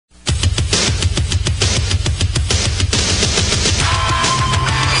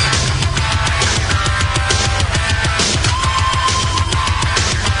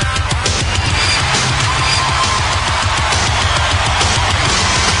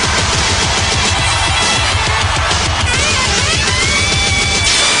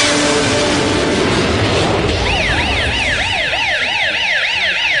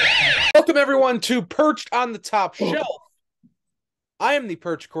on to Perched on the Top Shelf. I am the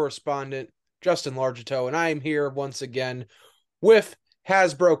Perch correspondent, Justin Largito, and I am here once again with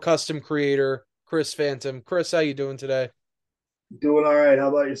Hasbro custom creator Chris Phantom. Chris, how you doing today? Doing all right. How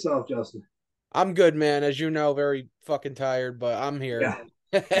about yourself, Justin? I'm good, man. As you know, very fucking tired, but I'm here. Yeah,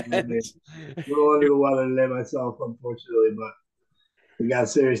 I'm And- a little under the weather today myself, unfortunately, but we got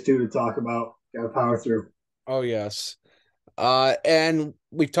Series 2 to talk about. Got to power through. oh yes. And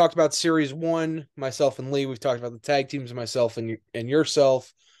we've talked about Series 1, myself and Lee. We've talked about the tag teams, myself and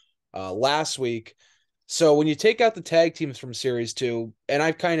yourself, last week. So when you take out the tag teams from Series 2, and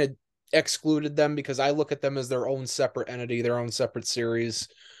I've kind of excluded them because I look at them as their own separate entity, their own separate series.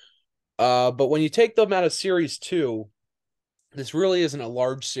 But when you take them out of Series 2, this really isn't a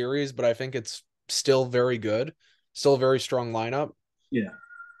large series, but I think it's still very good. Still a very strong lineup. Yeah,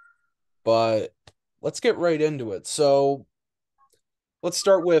 But let's get right into it. So let's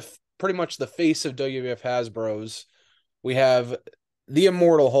start with pretty much the face of WWF Hasbro's. We have the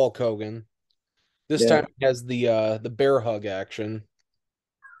immortal Hulk Hogan. This yeah, time he has the bear hug action.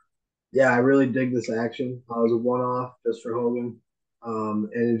 yeah. I really dig this action. It was a one-off just for Hogan, and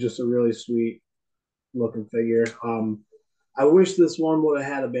it's just a really sweet looking figure. I wish this one would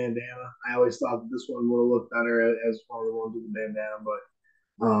have had a bandana. I always thought that this one would have looked better as one of the ones with the bandana, but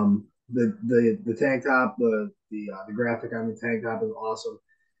the tank top, the graphic on the tank top is awesome,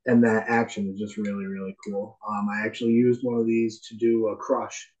 and that action is just really really cool. I actually used one of these to do a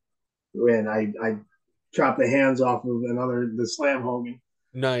crush when I chopped the hands off of the Slam Hogan.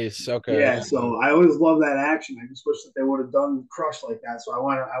 Nice. Okay. Yeah, so I always love that action. I just wish that they would have done crush like that. So I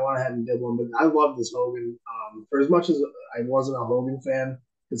went ahead and did one, but I love this Hogan. For as much as I wasn't a Hogan fan,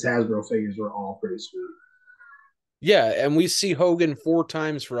 his Hasbro figures were all pretty sweet. Yeah, and we see Hogan four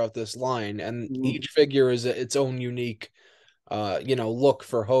times throughout this line, and Mm-hmm. each figure is its own unique look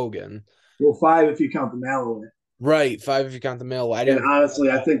for Hogan. Well, five if you count the Malloy. Right, five if you count the mill. I And didn't think about honestly,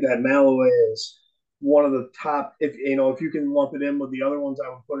 I that. think that Malloway is one of the top. If you can lump it in with the other ones, I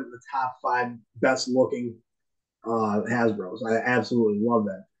would put it in the top five best looking Hasbro's. I absolutely love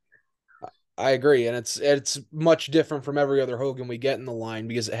that. I agree, and it's much different from every other Hogan we get in the line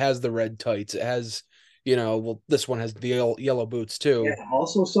because it has the red tights. It has, well, this one has the yellow boots Yeah. too.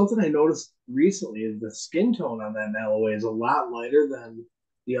 Also, something I noticed recently is the skin tone on that Malloway is a lot lighter than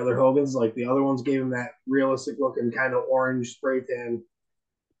the other Hogans. Like the other ones gave him that realistic looking kind of orange spray tan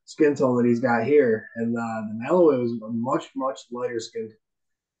skin tone that he's got here, and the Malloway was a much lighter skin.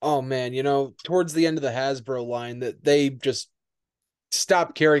 Oh man, towards the end of the Hasbro line that they just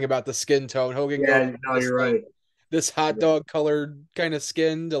stopped caring about the skin tone. Hogan goes Yeah, from no, you're right. this hot dog colored kind of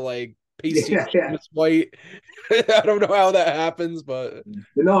skin to like pasty Yeah, yeah. white. I don't know how that happens, but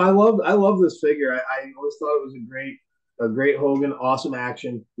But no, I love this figure. I always thought it was a great Hogan, awesome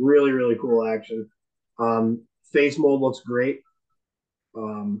action, really cool action. Face mold looks great.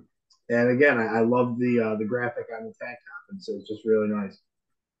 Um, and again, I love the graphic on the tank top, and so it's just really nice.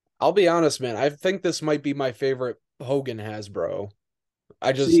 I'll be honest, man. I think this might be my favorite Hogan Hasbro.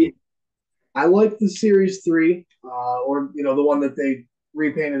 I just See, I like the Series 3, or the one that they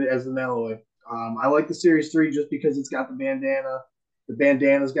repainted as the Melloway. I like the Series 3 just because it's got the bandana. The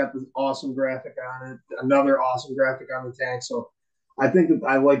bandana's got this awesome graphic on it, another awesome graphic on the tank. So I think that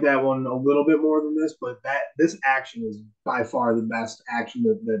I like that one a little bit more than this, but this action is by far the best action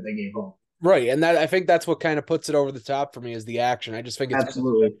that they gave home. right, and that I think that's what kind of puts it over the top for me is the action. I just think it's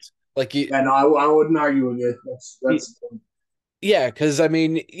Absolutely. perfect. Like you, Yeah, no, I wouldn't argue with you. That's yeah, because I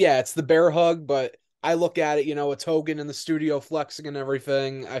mean, yeah, it's the bear hug, but I look at it, it's Hogan in the studio flexing and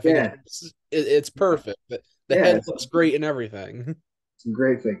everything. I think yeah, it's perfect. The yeah. head It's looks great and everything. a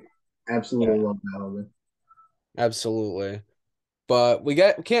great figure. Yeah, Absolutely love that Hogan. absolutely. But we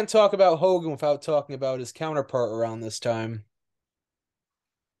can't talk about Hogan without talking about his counterpart around this time.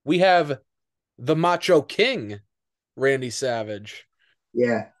 We have the Macho King, Randy Savage.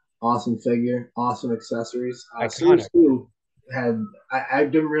 Yeah, awesome figure, awesome accessories. Series Iconic. 2 had, I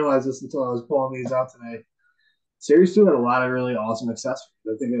didn't realize this until I was pulling these out today. Series 2 had a lot of really awesome accessories.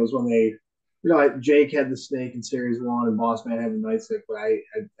 I think it was when Jake had the snake in Series 1 and Boss Man had the nightstick, but I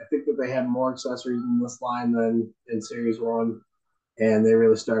think that they had more accessories in this line than in Series 1, and they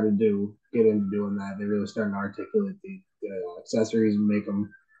really started to get into doing that. They really started to articulate the accessories and make them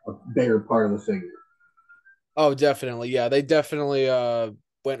a bigger part of the figure. Oh, definitely. Yeah, they definitely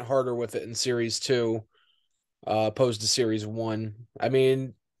went harder with it in series two, opposed to series one. I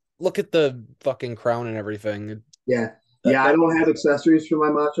mean, look at the fucking crown and everything. Yeah. That, Yeah, I that don't have accessories for my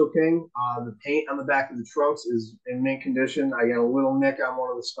Macho King. The paint on the back of the trunks is in mint condition. I got a little nick on one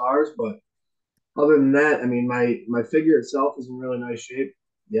of the stars, but other than that, I mean, my figure itself is in really nice shape.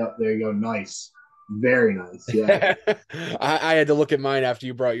 Yep, there you go. Nice. Very nice. Yeah. I had to look at mine after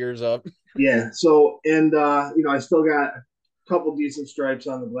you brought yours up. Yeah. So, and I still got a couple decent stripes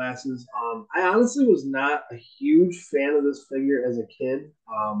on the glasses. I honestly was not a huge fan of this figure as a kid.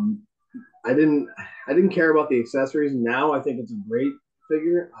 I didn't I didn't care about the accessories. Now I think it's a great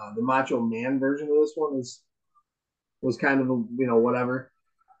figure. The Macho Man version of this one is was kind of a whatever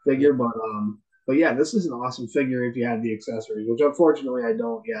Yeah. figure, but yeah, this is an awesome figure if you had the accessories, which unfortunately I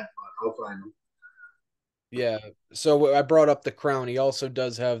don't yet, but I'll find them. Yeah. So I brought up the crown. He also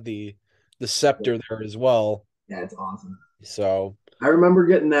does have the scepter there as well. Yeah, it's awesome. So I remember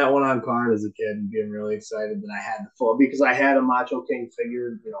getting that one on card as a kid and being really excited that I had the full because I had a Macho King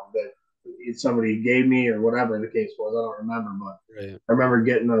figure, that somebody gave me or whatever the case was. I don't remember, but right. I remember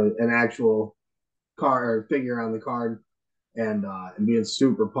getting an actual card or figure on the card and being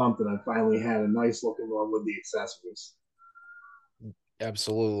super pumped that I finally had a nice looking one with the accessories.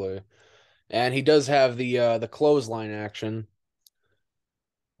 Absolutely. And he does have the clothesline action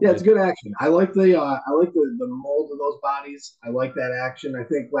Yeah, it's with good action. I like the mold of those bodies. I like that action. I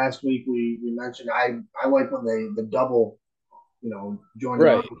think last week we mentioned I like when they the double jointed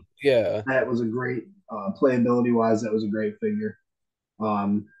arm. right. Yeah. That was a great playability wise. That was a great figure.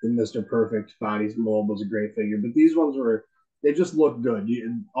 The Mister Perfect bodies mold was a great figure, but these ones were they just look good.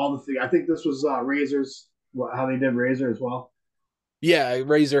 All the I think this was Razor's how they did Razor as well. Yeah,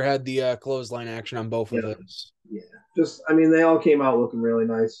 Razor had the clothesline action on both Yeah, of his. yeah. Just I mean they all came out looking really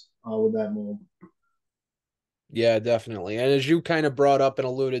nice with that mold. Yeah, definitely. And as you kind of brought up and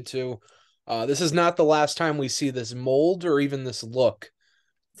alluded to, this is not the last time we see this mold or even this look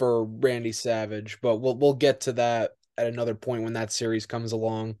for Randy Savage, but we'll get to that at another point when that series comes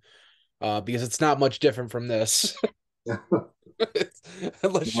along, because it's not much different from this,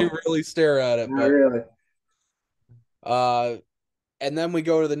 unless you No, really stare at it. not But really. uh, and then we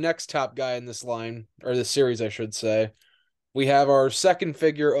go to the next top guy in this line or this series, I should say. We have our second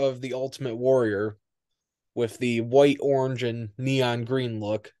figure of the Ultimate Warrior with the white, orange, and neon green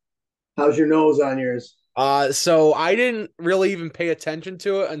look. How's your nose on yours? So I didn't really even pay attention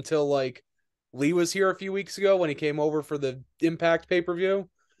to it until like Lee was here a few weeks ago when he came over for the Impact pay-per-view.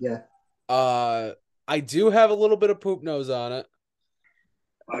 Yeah, Uh, I do have a little bit of poop nose on it.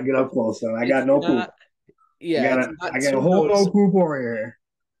 I'll get up close though. I It's got no poop. not, yeah, it's not I got a too whole no noticeable. poop warrior.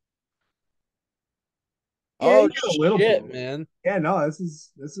 Yeah, Oh you got a little shit, poop. man. Yeah, no, this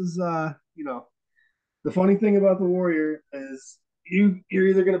is the funny thing about the warrior is you're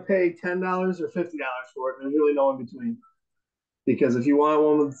either gonna pay $10 or $50 for it. And there's really no in between. Because if you want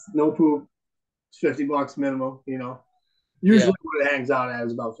one with no poop, it's $50 minimum. Yeah. Usually what it hangs out at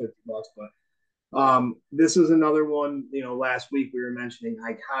is about $50, but this is another one. Last week we were mentioning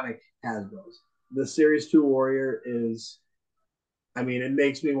iconic Hasbro's. The Series 2 Warrior is I mean, it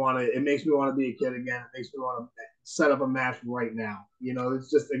makes me want to be a kid again. It makes me want to set up a match right now.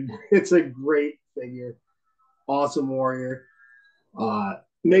 It's a great figure. Awesome warrior.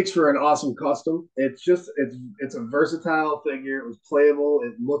 Makes for an awesome custom. It's a versatile figure. It was playable.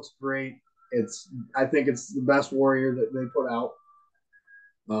 It looks great. I think it's the best warrior that they put out.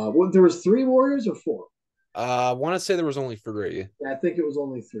 There was three warriors or four? I want to say there was only three. I think it was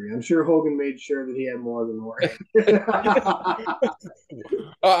only three. I'm sure Hogan made sure that he had more than one.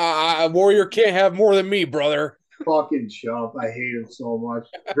 Warrior can't have more than me, brother. Fucking chump. I hate him so much.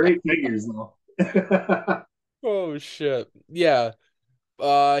 Great figures though. Oh shit. Yeah.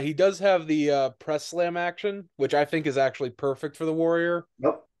 He does have the press slam action, which I think is actually perfect for the Warrior.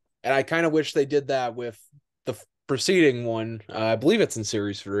 Yep. And I kind of wish they did that with the preceding one. I believe it's in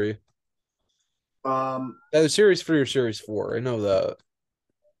Series 3. Either Series 3 or Series 4. I know that.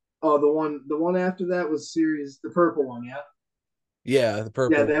 Oh, the one after that was the purple one, yeah. Yeah, the Yeah,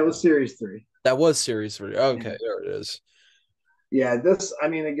 purple. that was series 3. That was Series 3. Yeah. Okay, there it is. Yeah, this I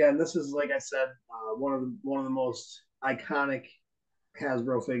mean again, this is like I said, one of the most iconic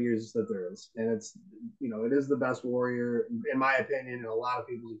Hasbro figures that there is. And it is the best warrior in my opinion, in a lot of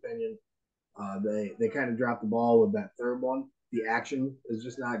people's opinion. They kind of dropped the ball with that third one. The action is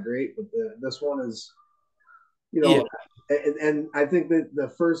just not great, but this one is you Yeah, know, and I think that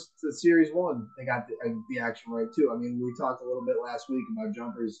the series one, they got the action right too. I mean, we talked a little bit last week about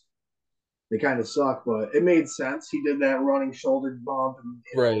jumpers. They kind of suck, but it made sense. He did that running shoulder bump, and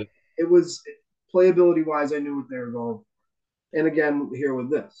right. it was playability wise. I knew what they were going. And again, here with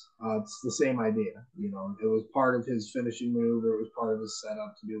this, it's the same idea. It was part of his finishing move, or it was part of his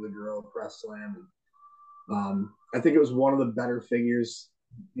setup to do the gorilla press slam. I think it was one of the better figures,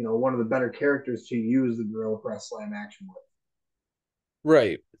 one of the better characters to use the gorilla press slam action with.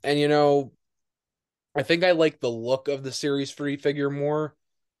 Right. And I think I like the look of the Series 3 figure more.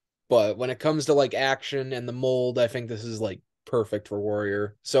 But when it comes to like action and the mold, I think this is like perfect for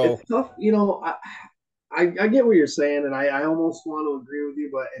Warrior. It's So, tough, you know. I get what you're saying, and I almost want to agree with you,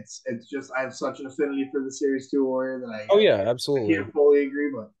 but it's just I have such an affinity for the Series 2 Warrior that oh yeah, I absolutely. can't fully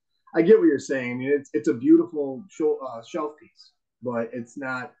agree, but I get what you're saying. I mean, it's a beautiful shelf piece, but it's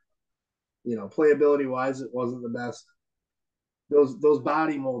not, playability wise, it wasn't the best. Those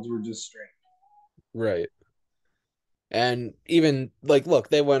body molds were just strange. Right. And even like, look,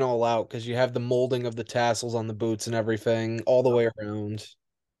 they went all out because you have the molding of the tassels on the boots and everything all the Yep. way around.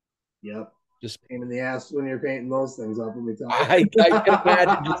 Yep. Just, Pain in the ass when you're painting those things up. Let me tell I can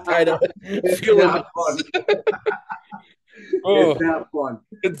imagine just kind of you, it's feeling not fun. oh, It's not fun.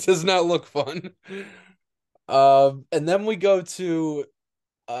 it does not look fun. And then we go to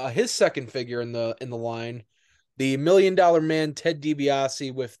his second figure in the line, the $1 million man Ted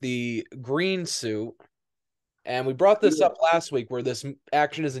DiBiase with the green suit. And we brought this up last week where this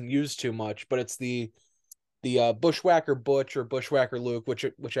action isn't used too much, but it's the Bushwhacker Butch or Bushwhacker Luke,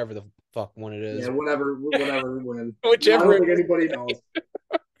 whichever the fuck one it Yeah, is, whatever win. I whichever don't it think anybody knows.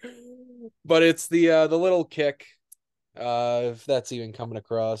 is. But it's the little kick, if that's even coming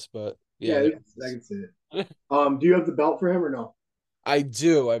across. But Yeah, yeah, there it I is. can see it. Do you have the belt for him or no? I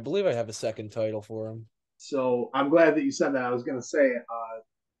do. I believe I have a second title for him. So I'm glad that you said that. I was gonna say,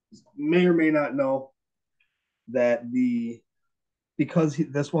 may or may not know that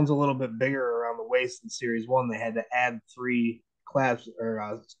this one's a little bit bigger around the waist in Series One, they had to add three clasps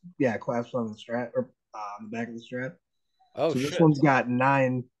or clasps on the strap or on the back of the strap. Oh So this shit! one's got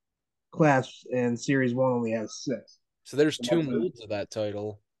nine clasps, and Series One only has six. So there's So two molds of that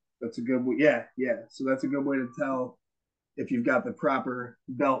title. that's a good way. Yeah, yeah. So that's a good way to tell if you've got the proper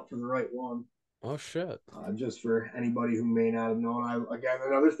belt for the right one. Oh shit! Just for anybody who may not have known, again,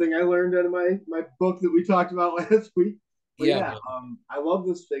 another thing I learned out of my book that we talked about last week. But Yeah, yeah, man. I love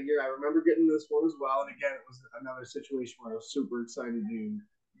this figure. I remember getting this one as well, and again, it was another situation where I was super excited to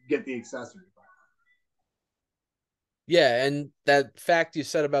get the accessory. Yeah, and that fact you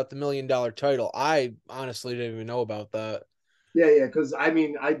said about the $1 million title, I honestly didn't even know about that. Yeah, yeah, because I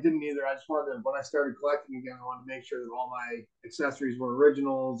mean, I didn't either. I just wanted to, when I started collecting again, I wanted to make sure that all my accessories were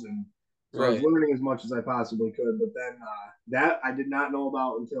originals, and so I was Right, learning as much as I possibly could. But then that I did not know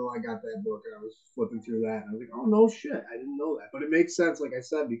about until I got that book, and I was flipping through that, and I was like, oh no shit, I didn't know that. But it makes sense, like I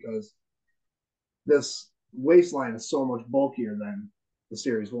said, because this waistline is so much bulkier than the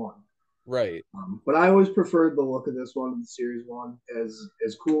Series One. right. But I always preferred the look of this one to the Series One. As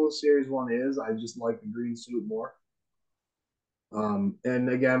cool as Series One is, I just like the green suit more. And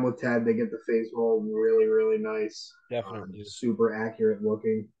again, with Ted, they get the face mold really, really nice, Definitely. super accurate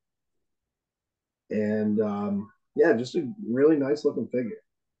looking, and yeah, just a really nice looking figure.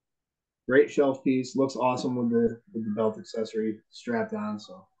 Great shelf piece, looks awesome with the belt accessory strapped on.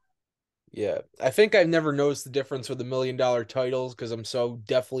 So Yeah. I think I've never noticed the difference with the $1 million titles because I'm so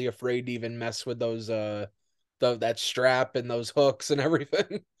definitely afraid to even mess with those that strap and those hooks and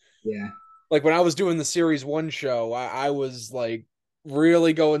everything. yeah, Like when I was doing the series one show, I was like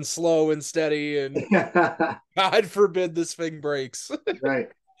really going slow and steady and God forbid this thing breaks. right,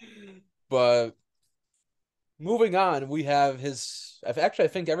 But moving on, we have actually I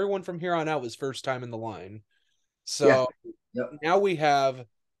think everyone from here on out was first time in the line. yeah, So yep. now we have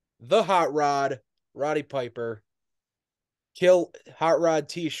the Hot Rod, Roddy Piper, Kill Hot Rod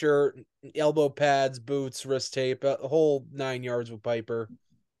t-shirt, elbow pads, boots, wrist tape, a whole 9 yards with Piper.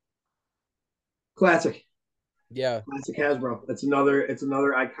 Classic, Yeah. classic Hasbro. It's another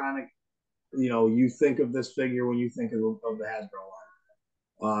iconic. You think of this figure when you think of the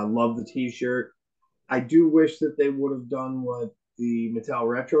Hasbro line. Love the T-shirt. I do wish that they would have done what the Mattel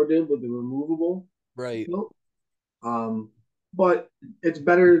Retro did with the removable Right. kilt. Um, but it's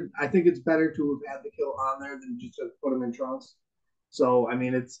better. I think it's better to have had the kilt on there than just to put them in trunks. So I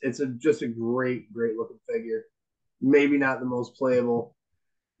mean, it's just a great looking figure. Maybe not the most playable,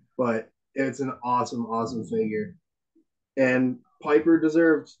 but it's an awesome figure. And Piper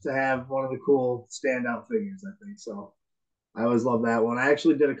deserved to have one of the cool standout figures. I think so. I always love that one. I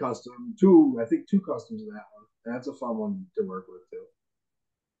actually did a custom, I think two customs of that one. That's a fun one to work with too.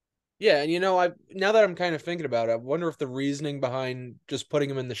 Yeah, and I now that I'm kind of thinking about it, I wonder if the reasoning behind just putting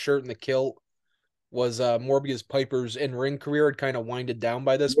him in the shirt and the kilt was more because Piper's in-ring career had kind of winded down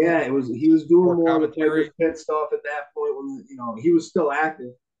by this point. Yeah, it was. He was doing More more of the Piper's commentary. Pit stuff at that point when he was still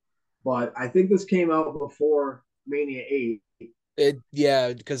active. But I think this came out before Mania 8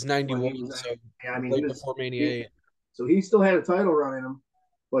 Yeah, because when 91, he was. so I mean, right before Mania 8. so he still had a title run in him,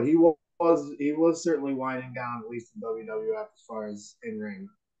 but he was certainly winding down at least in WWF as far as in ring.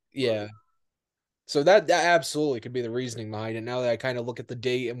 But Yeah. So that absolutely could be the reasoning behind it. Now that I kind of look at the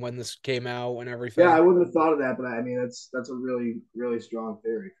date and when this came out and Yeah, I everything. wouldn't have thought of that, but I mean that's a really really strong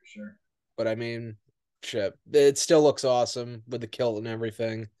theory for sure. But I mean, shit, it still looks awesome with the kilt and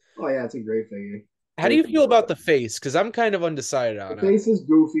everything. Oh yeah, it's a great figure. How do Great you feel figure. about the face? Because I'm kind of undecided The on it. face is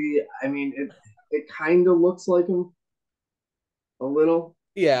goofy. I mean, it kind of looks like him a little,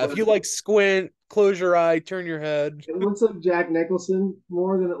 Yeah, if but you like squint, close your eye, turn your head. it looks like Jack Nicholson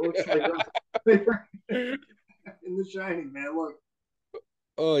more than it looks like in The Shining. Man, look,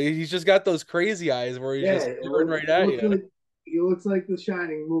 Oh, he's just got those crazy eyes where he's yeah, just staring right at you. he looks like the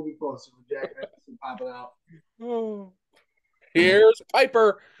Shining movie poster with Jack Nicholson popping out. Oh, here's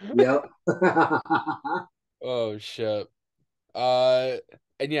Piper. Yep. Oh shit. Uh,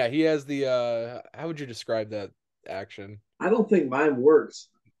 and yeah, he has the how would you describe that action? I don't think mine works.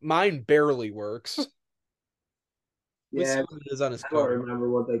 Mine barely works. Let me see Yeah, what it is on his I don't card. remember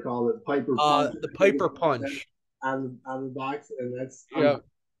what they called it. Piper Punch, The I think is Piper what it said Punch. on the box, and Yeah.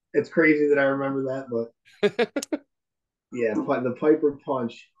 it's crazy that I remember that, but yeah, the Piper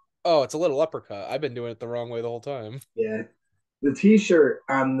Punch. Oh, it's a little uppercut. I've been doing it the wrong way the whole time. Yeah, the T-shirt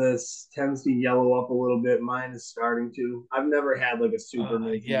on this tends to yellow up a little bit. Mine is starting to. I've never had like a super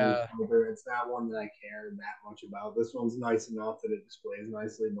mint green Yeah. Piper. It's not one that I care that much about. This one's nice enough that it displays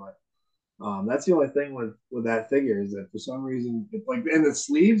nicely, but that's the only thing with that figure is that for some reason, like, and the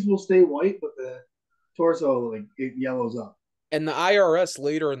sleeves will stay white, but the torso like it yellows up. And the IRS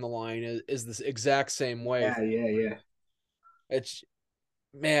later in the line is this exact same way. Yeah, yeah, yeah. It's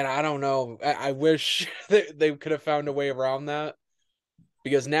man, I don't know. I wish they could have found a way around that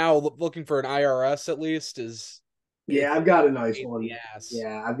because now looking for an IRS at least is Yeah, it's I've got a nice in one. the ass.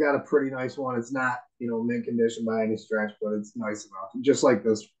 Yeah, I've got a pretty nice one. It's not, mint condition by any stretch, but it's nice enough. Just like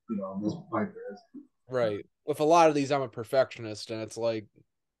this, this Piper is. Right. With a lot of these, I'm a perfectionist, and it's like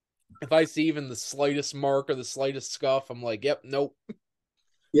if I see even the slightest mark or the slightest scuff, I'm like, yep, nope.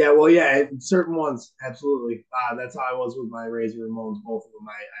 Yeah, well, yeah, certain ones, absolutely. That's how I was with my Razor Ramones. Both of them,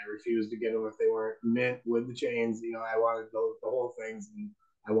 I refused to get them if they weren't mint with the chains. I wanted the whole things, and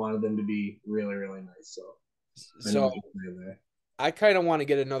I wanted them to be really, really nice. So I know So what you're saying there. I kind of want to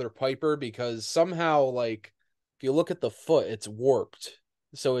get another Piper because somehow, like, if you look at the foot, it's warped,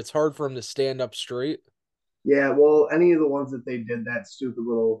 so it's hard for him to stand up straight. Yeah, well, any of the ones that they did that stupid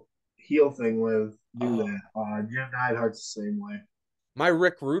little heel thing with do Oh, that. Jim Neidhart's the same way. my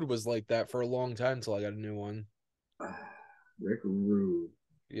Rick Rude was like that for a long time until I got a new one. Rick Rude.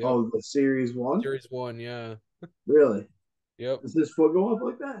 Yep, Oh, the series one? Series One, yeah, Really? yep. Does his foot go up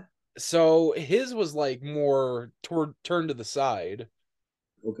like that? So his was like more turned to the side,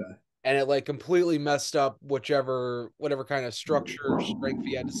 Okay. and it like completely messed up whatever kind of structure or strength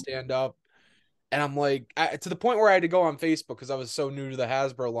he had to stand up. And I'm like, to the point where I had to go on Facebook because I was so new to the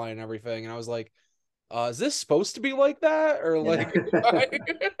Hasbro line and everything, and I was like, is this supposed to be like that or Yeah. like?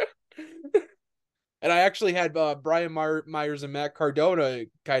 And I actually had Brian Myers and Matt Cardona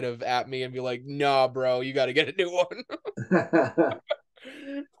kind of at me and be like, "Nah, bro, you got to get a new one."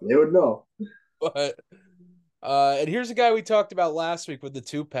 They would know. But and here's a guy we talked about last week with the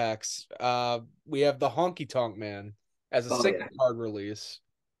two packs. We have the Honky Tonk Man as a Oh single yeah. card release,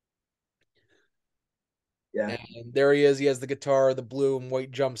 Yeah. and there he is. He has the guitar, the blue and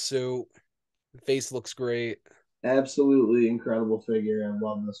white jumpsuit. The face looks great. Absolutely incredible figure. I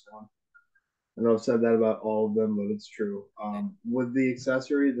love this one. I know I've said that about all of them, but it's true. With the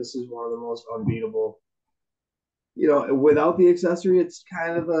accessory, this is one of the most unbeatable. Without the accessory, it's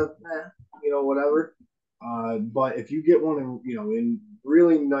kind of whatever. But if you get one in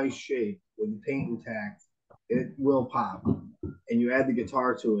really nice shape with the paint intact, it will pop. And you add the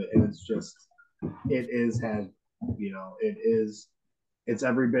guitar to it, and it is has, it's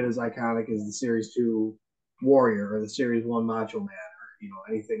every bit as iconic as the Series Two Warrior or the Series One Macho Man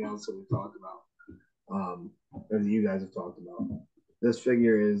or anything else that we talked about, or that you guys have talked about. This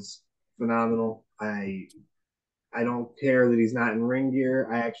figure is phenomenal. I don't care that he's not in ring gear.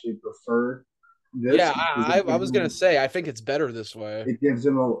 I actually prefer this Yeah, because I was gonna say I think it's better this way. it gives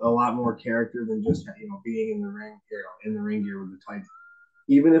him a lot more character than just being in the ring, in the ring gear with the tights.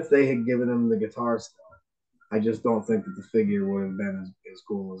 Even if they had given him the guitar stuff, I just don't think that the figure would have been as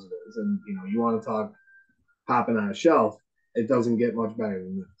cool as it is. And you want to talk popping on a shelf, it doesn't get much better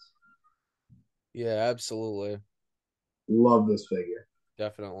than this. Yeah, absolutely, Love this figure.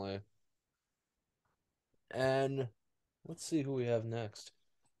 definitely. And let's see who we have next.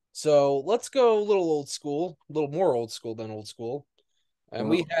 So let's go a little old school, a little more old school than old school. And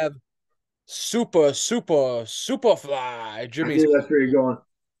we Well, have Superfly I Jimmy. think that's where you're going.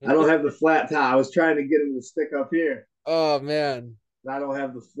 I don't have the flat top. I was trying to get him to stick up here. Oh man. I don't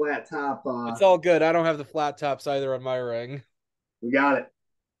have the flat top. It's all good. I don't have the flat tops either on my ring. We got it.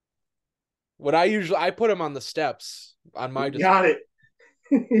 What I put them on the steps on my We display. got it.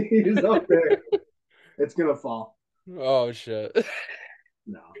 He's up there. It's gonna fall. Oh shit.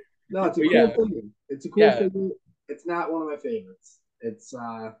 No, no, it's a But cool yeah, figure. It's a cool yeah, figure. It's not one of my favorites. It's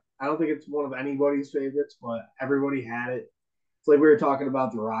I don't think it's one of anybody's favorites, but everybody had it. It's like we were talking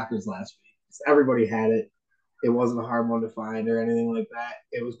about the Rockers last week. Everybody had it. It wasn't a hard one to find or anything like that.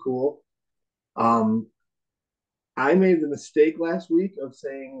 It was cool. Um, I made the mistake last week of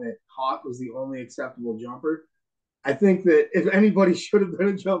saying that Hawk was the only acceptable jumper. I think that if anybody should have been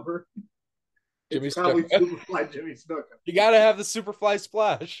a jumper, it's Jimmy probably Snuka. Superfly Jimmy Snuka. You gotta have the Superfly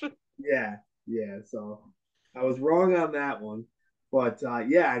splash. Yeah, yeah. So I was wrong on that one, but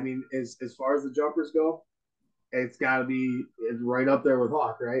yeah, I mean, as far as the jumpers go, it's got to be it's right up there with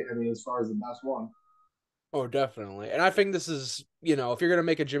Hawk, right? I mean, as far as the best one. Oh, definitely. And I think this is, if you're gonna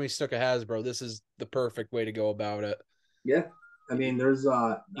make a Jimmy Snuka Hasbro, this is the perfect way to go about it. Yeah, I mean, there's You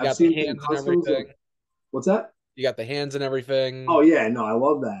I've got the seen some hands and customs of everything. what's that? You got the hands and Oh everything. yeah, no, I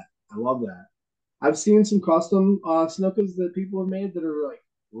love that. I love that. I've seen some custom snookas that people have made that are like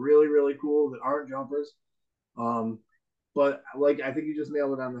really really cool that aren't jumpers. Um, but like I think you just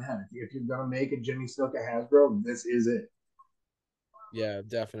nailed it on the head. If you're gonna make a Jimmy Snuka Hasbro, this is it. Yeah,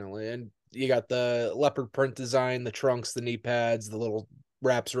 definitely. And you got the leopard print design, the trunks, the knee pads, the little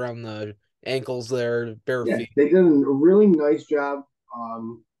wraps around the ankles there, bare Yeah, feet. they did a really nice job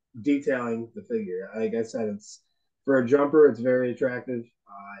detailing the figure. Like I said, it's for a jumper, it's very attractive.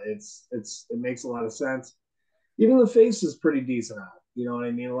 It makes a lot of sense. Even the face is pretty decent on it. You know what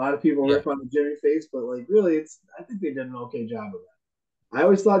I mean? A lot of people Yeah. rip on the Jimmy face, but like really, it's I think they did an okay job of that. I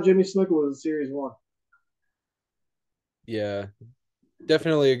always thought Jimmy Snuka was a series one. Yeah.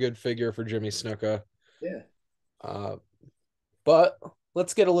 Definitely a good figure for Jimmy Snuka. Yeah, Uh, but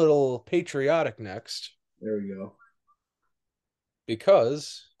let's get a little patriotic next there we go.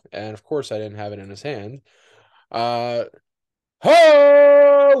 because, and of course I didn't have it in his hand. Uh,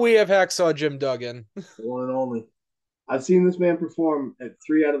 ho! We have Hacksaw Jim Duggan. The one and only. I've seen this man perform at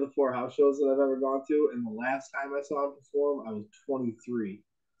 3 out of the 4 house shows that I've ever gone to, and the last time I saw him perform, I was 23.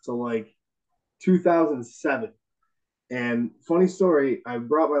 So like 2007. And funny story, I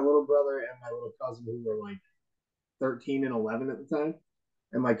brought my little brother and my little cousin who were like 13 and 11 at the time.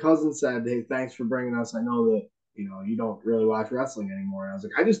 And my cousin said, "Hey, thanks for bringing us. I know that you don't really watch wrestling anymore." And I was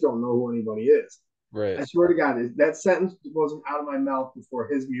like, "I just don't know who anybody is." Right. I swear to God, that sentence wasn't out of my mouth before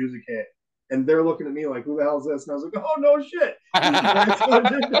his music hit. And they're looking at me like, "Who the hell is this?" And I was like, "Oh no, shit! This is Maxwell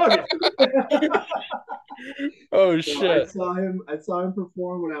Jim Duggan." Oh So I shit. saw him. I saw him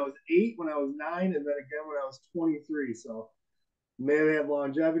perform when I was 8, when I was 9, and then again when I was 23. So man had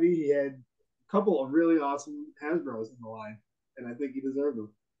longevity. He had a couple of really awesome Hasbro's in the line, and I think he deserved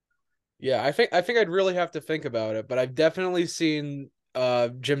them. Yeah, I think I'd really have to think about it, but I've definitely seen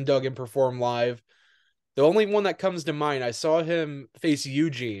Jim Duggan perform live. The only one that comes to mind, I saw him face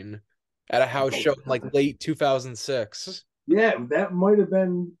Eugene at a house Oh show in like God. late 2006. Yeah, that might have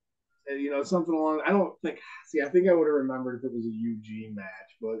been something along. I don't think. See, I think I would have remembered if it was a Eugene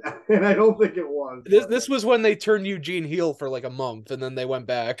match, but and I don't think it was. This But this was when they turned Eugene heel for like a month and then they went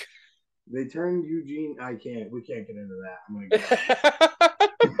back. they turned Eugene. I can't. We can't get into that. I'm gonna get out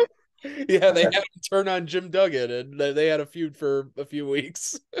Yeah, they of had him turn on Jim Duggan and they had a feud for a few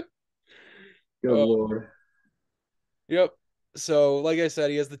weeks. Good Uh, lord. yep. So, like I said,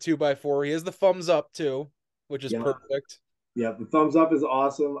 he has the 2x4. He has the thumbs up too, which is Yep. perfect. Yep. The thumbs up is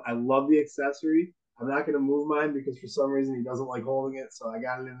awesome. I love the accessory. I'm not gonna move mine because for some reason he doesn't like holding it, so I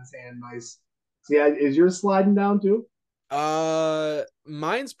got it in his hand. Nice. See, is yours sliding down too?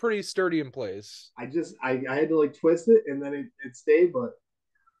 Mine's pretty sturdy in place. I had to like twist it and then it stayed, but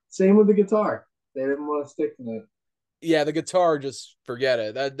same with the guitar. They didn't want to stick to it. Yeah, the guitar, just forget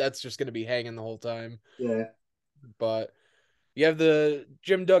it. That's just gonna be hanging the whole time. Yeah. But you have the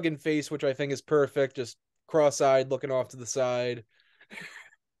Jim Duggan face, which I think is perfect, just cross-eyed, looking off to the side.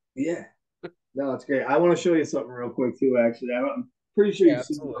 Yeah. No, it's great. I want to show you something real quick too. Actually, I'm pretty sure Yeah, you've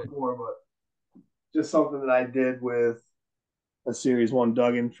seen it absolutely. before, but just something that I did with a Series One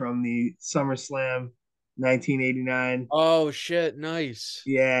Duggan from the SummerSlam 1989. Oh shit, nice.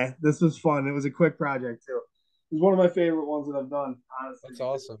 Yeah, this was fun. It was a quick project too. It was one of my favorite ones that I've done, honestly, That's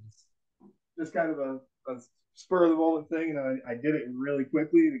because awesome. it's just kind of a spur of the moment thing, and I did it really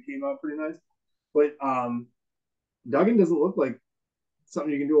quickly, and it came out pretty nice. But Duggan doesn't look like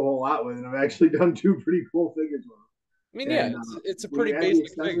something you can do a whole lot with, and I've actually done two pretty cool figures with I mean, him. yeah, And it's a when pretty you add the basic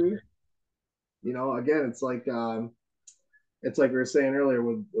accessory, figure. again, it's like we were saying earlier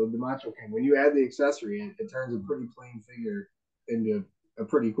with the Macho King. When you add the accessory, it turns a pretty plain figure into a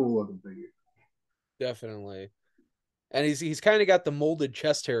pretty cool looking figure. Definitely. And he's kind of got the molded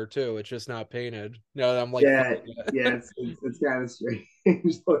chest hair too. It's just not painted. No, I'm like Yeah, thinking yeah, that. it's kind of strange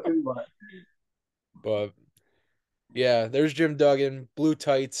looking, but But yeah, there's Jim Duggan, blue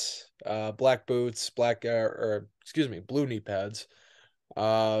tights, black boots, black or excuse me, blue knee pads.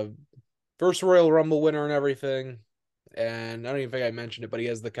 Uh, first Royal Rumble winner and everything. And I don't even think I mentioned it, but he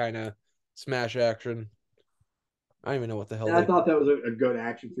has the kind of smash action. I don't even know what the hell I they thought that was a good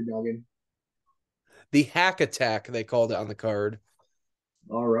action for Duggan. the hack attack they called it on the card.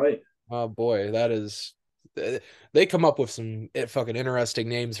 All right. Oh boy, that is they come up with some fucking interesting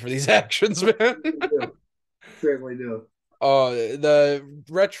names for these actions, man. Certainly do. Certainly do. The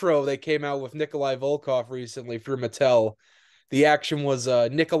retro they came out with Nikolai Volkov recently through Mattel. The action was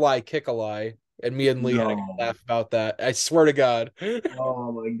Nikolai Kickalai, and me and Lee had a good No. laugh about that. I swear to God.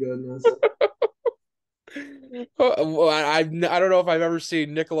 Oh my goodness. Well, I don't know if I've ever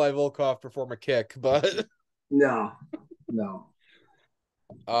seen Nikolai Volkov perform a kick, but No. No.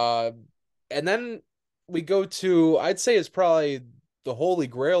 uh, and then we go to I'd say it's probably the holy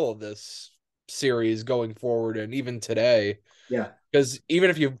grail of this series going forward, and even today, Yeah. because even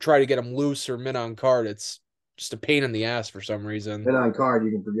if you try to get them loose or min on card, it's just a pain in the ass for some reason. And on card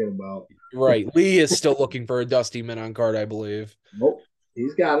you can forget about. Right, Lee is still looking for a Dusty min on card, I believe. Nope.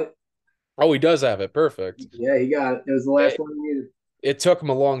 He's got it. Oh, he does have it. Perfect. Yeah, he got it. It was the last It, one he needed. it took him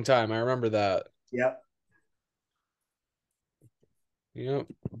a long time. I remember that. Yep. Yep.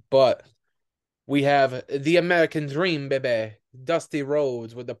 But we have the American Dream, baby. Dusty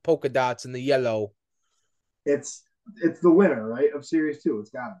Rhodes with the polka dots and the yellow. It's it's the winner, right? Of series two. It's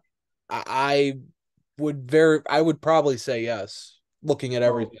got it. I I would probably say yes, looking at So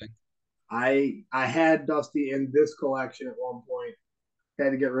everything. I had Dusty in this collection at one point.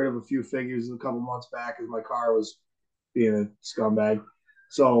 Had to get rid of a few figures a couple months back because my car was being a scumbag.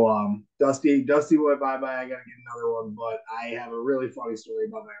 So Dusty went bye bye. I got to get another one, but I have a really funny story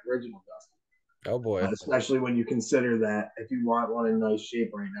about my original Dusty. Oh boy. Especially when you consider that if you want one in nice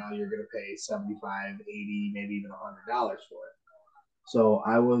shape right now, you're going to pay 75, 80, maybe even $100 for it. So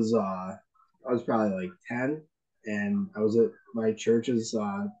I was probably like 10, and I was at my church's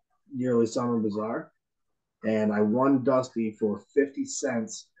yearly summer bazaar, and I won Dusty for 50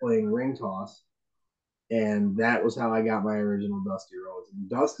 cents playing ring toss, and that was how I got my original Dusty Rhodes. And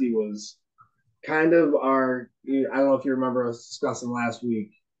Dusty was kind of I don't know if you remember us discussing last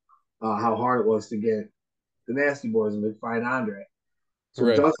week how hard it was to get the Nasty Boys and to find Andre. So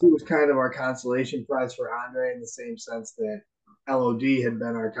Right. Dusty was kind of our consolation prize for Andre in the same sense that LOD had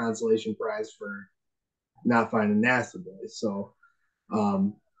been our consolation prize for not finding Nasty Boys. So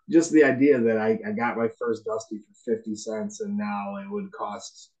um, just the idea that I got my first Dusty for 50 cents and now it would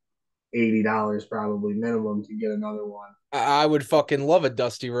cost $80 probably minimum to get another one. I would fucking love a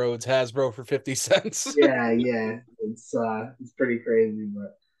Dusty Rhodes Hasbro for 50 cents. Yeah, yeah, it's pretty crazy,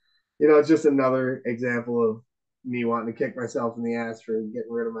 but it's just another example of me wanting to kick myself in the ass for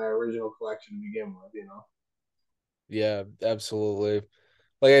getting rid of my original collection to begin with. Yeah, absolutely.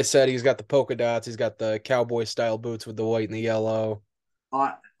 Like I said, he's got the polka dots, he's got the cowboy style boots with the white and the yellow.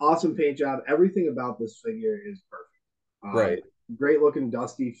 Awesome paint job. Everything about this figure is perfect. Right. Great looking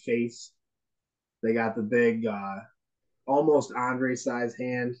dusty face. They got the big, almost Andre size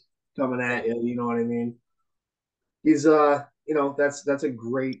hand coming at you. You know what I mean? He's that's a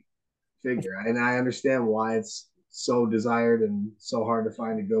great figure, and I understand why it's so desired and so hard to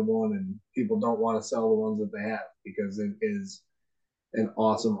find a good one, and people don't want to sell the ones that they have because it is an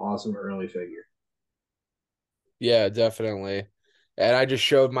awesome, awesome early figure. Yeah, definitely. And I just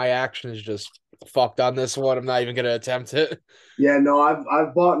showed my actions just fucked on this one. I'm not even gonna attempt it. Yeah, no,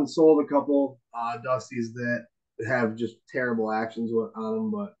 I've bought and sold a couple Dusties that have just terrible actions on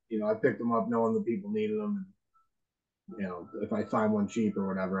them, but I picked them up knowing that people needed them, and if I find one cheap or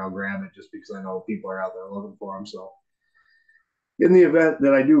whatever, I'll grab it just because I know people are out there looking for them. So in the event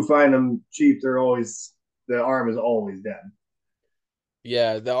that I do find them cheap, the arm is always dead.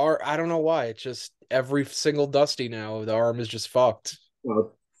 Yeah, the arm, I don't know why. It's just every single Dusty now, the arm is just fucked.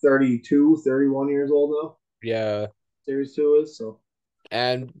 32, 31 years old though. Yeah. Series two is so.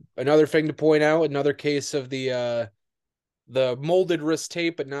 And another thing to point out, another case of the molded wrist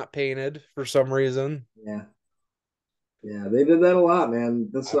tape but not painted for some reason. Yeah, yeah, they did that a lot, man.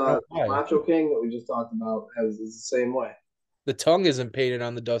 I This don't know why. Macho King that we just talked about is the same way. The tongue isn't painted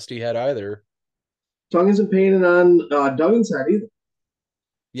on the Dusty head either. Tongue isn't painted on Duggan's head either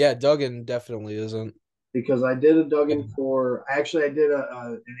Yeah, Duggan definitely isn't. because I did a Duggan for actually I did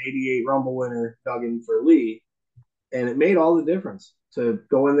an '88 Rumble winner Duggan for Lee, and it made all the difference to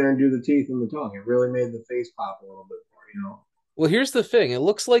go in there and do the teeth and the tongue. It really made the face pop a little bit more. Well, here's the thing. It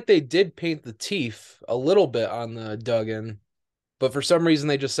looks like they did paint the teeth a little bit on the Duggan, but for some reason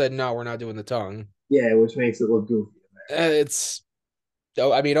they just said, no, we're not doing the tongue. Yeah, which makes it look goofy. It's,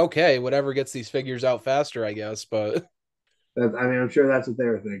 oh, I mean, okay, whatever gets these figures out faster, I guess, but I mean, I'm sure that's what they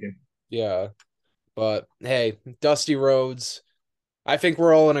were thinking. yeah. But hey, Dusty Rhodes. I think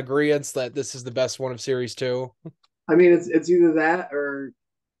we're all in agreement that this is the best one of Series 2. I mean, it's either that or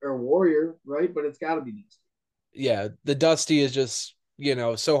Warrior, right? But it's got to be these. Yeah, the Dusty is just,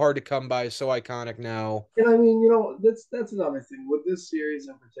 so hard to come by, so iconic now. And I mean, that's another thing with this series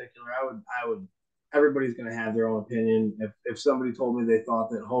in particular. I would. Everybody's going to have their own opinion. If somebody told me they thought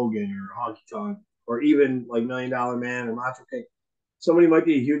that Hogan or Honky Tonk or even like $1 Million Man or Macho King, somebody might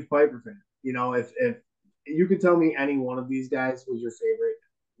be a huge Piper fan. If you could tell me any one of these guys was your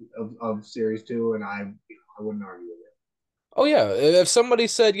favorite of Series 2, and I wouldn't argue with it. Oh yeah, if somebody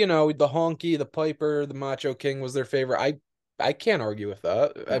said, the Honky, the Piper, the Macho King was their favorite, I can't argue with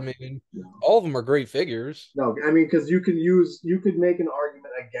that. I No, mean, no. all of them are great figures. No, I mean, because you could make an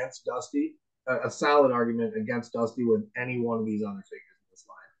argument against Dusty, a solid argument against Dusty with any one of these other figures in this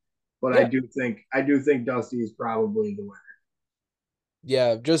line. But I Yeah, do think Dusty is probably the winner.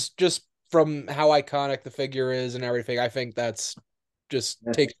 yeah, just from how iconic the figure is and everything, I think that's just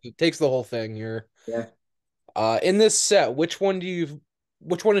Yeah, takes the whole thing here. yeah. In this set, which one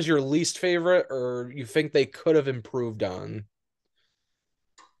is your least favorite, or you think they could have improved on?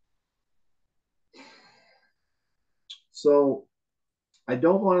 So I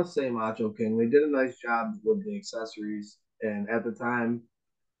don't want to say Macho King. They did a nice job with the accessories, and at the time,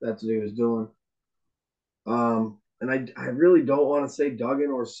 that's what he was doing. And I really don't want to say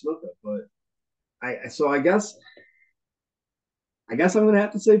Duggan or Snuka, but I guess I'm gonna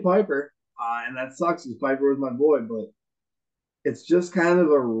have to say Piper, and that sucks because Piper was my boy, but it's just kind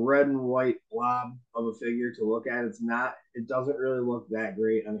of a red and white blob of a figure to look at. It doesn't really look that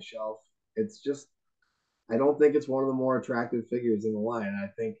great on a shelf. It's just, I don't think it's one of the more attractive figures in the line. I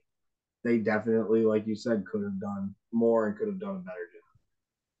think they definitely, like you said, could have done more and could have done a better job.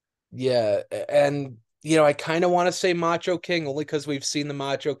 Yeah, and I kind of want to say Macho King only because we've seen the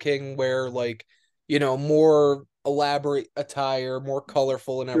Macho King wear like, more elaborate attire, more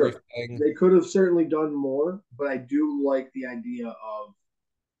colorful and Sure, everything. they could have certainly done more, but I do like the idea of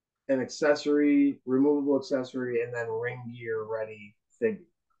an accessory, removable accessory, and then ring gear ready figure.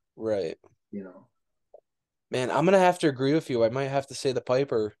 Right. You know, Man, I'm gonna have to agree with you. I might have to say the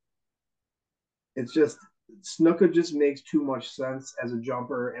Piper. it's just Snuka just makes too much sense as a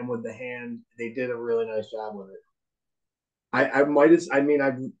jumper, and with the hand, they did a really nice job with it. I might have, I mean,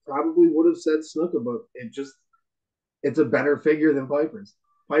 I probably would have said Snuka, but it's a better figure than Piper's.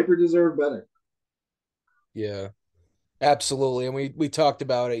 Piper deserved better. Yeah. Absolutely. And we talked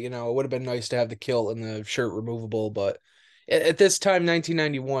about it, it would have been nice to have the kilt and the shirt removable, but at this time,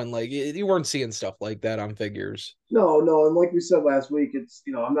 1991, like you weren't seeing stuff like that on figures. No, no, and like we said last week, it's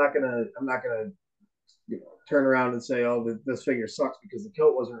I'm not gonna turn around and say, oh, this figure sucks because the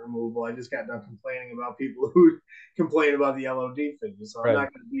kilt wasn't removable. I just got done complaining about people who complain about the LOD figure, so I'm Right.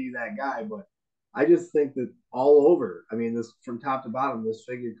 not gonna be that guy. But I just think that all over, I mean, this from top to bottom, this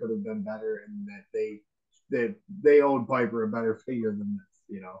figure could have been better, and that they owed Piper a better figure than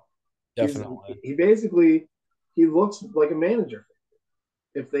this. He's Definitely. he basically he looks like a manager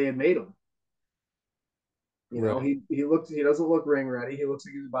if they had made him. Right. He doesn't look ring ready. He looks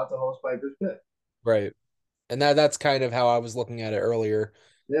like he's about to host Piper's Pit. Right. And that's kind of how I was looking at it earlier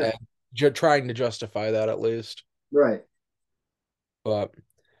Yeah, and trying to justify that at least. right. But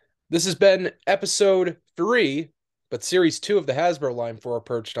this has been episode 3, but series 2 of the Hasbro line for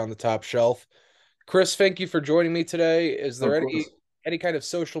Perched on the Top Shelf. Chris, thank you for joining me today. Is there Of course. any kind of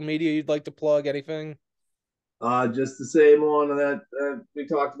social media you'd like to plug? Anything? Just the same one that we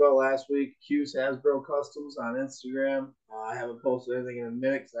talked about last week. Q's Hasbro Customs on Instagram. I haven't posted anything in a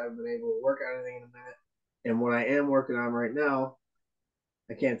minute because I haven't been able to work on anything in a minute. And what I am working on right now,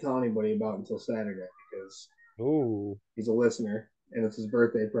 I can't tell anybody about until Saturday because Ooh. he's a listener and it's his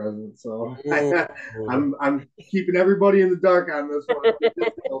birthday present. So Ooh. I'm keeping everybody in the dark on this one.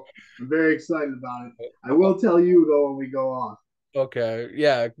 I'm very excited about it. I will tell you though when we go off. Okay.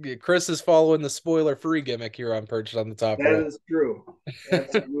 Yeah. Chris is following the spoiler free gimmick here on Perched on the Top That Rope. is true.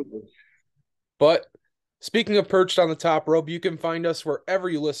 Absolutely. But speaking of Perched on the Top Rope, you can find us wherever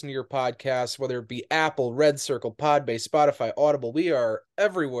you listen to your podcasts, whether it be Apple, Red Circle, Podbase, Spotify, Audible. We are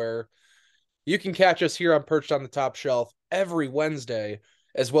everywhere. You can catch us here on Perched on the Top Shelf every Wednesday,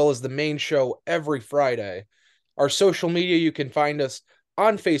 as well as the main show every Friday. Our social media, you can find us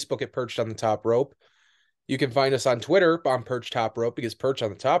on Facebook at Perched on the Top Rope. You can find us on Twitter on Perched Top Rope because Perch on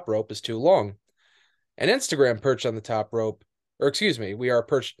the Top Rope is too long. And Instagram, Perched on the Top Rope. or excuse me, we are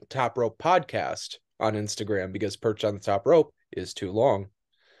Perched Top Rope Podcast on Instagram because Perched on the Top Rope is too long.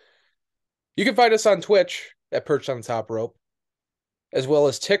 You can find us on Twitch at Perched on the Top Rope, as well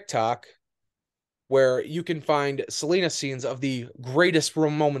as TikTok, where you can find Selena scenes of the greatest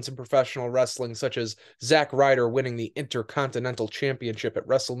moments in professional wrestling, such as Zack Ryder winning the Intercontinental Championship at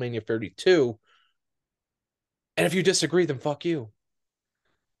WrestleMania 32. And if you disagree, then fuck you.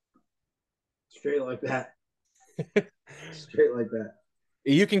 Straight like that. Straight like that.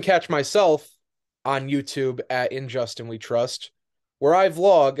 You can catch myself on YouTube at In Justin We Trust, where I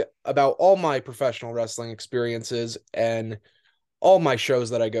vlog about all my professional wrestling experiences and all my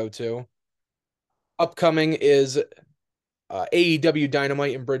shows that I go to. Upcoming is AEW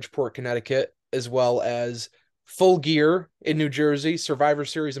Dynamite in Bridgeport, Connecticut, as well as Full Gear in New Jersey, Survivor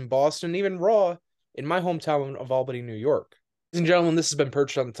Series in Boston, even Raw in my hometown of Albany, New York. Ladies and gentlemen, this has been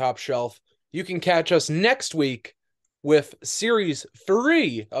Perched on the Top Shelf. You can catch us next week with Series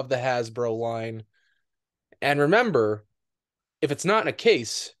 3 of the Hasbro line. And remember, if it's not in a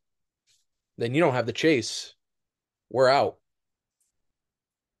case, then you don't have the chase. We're out.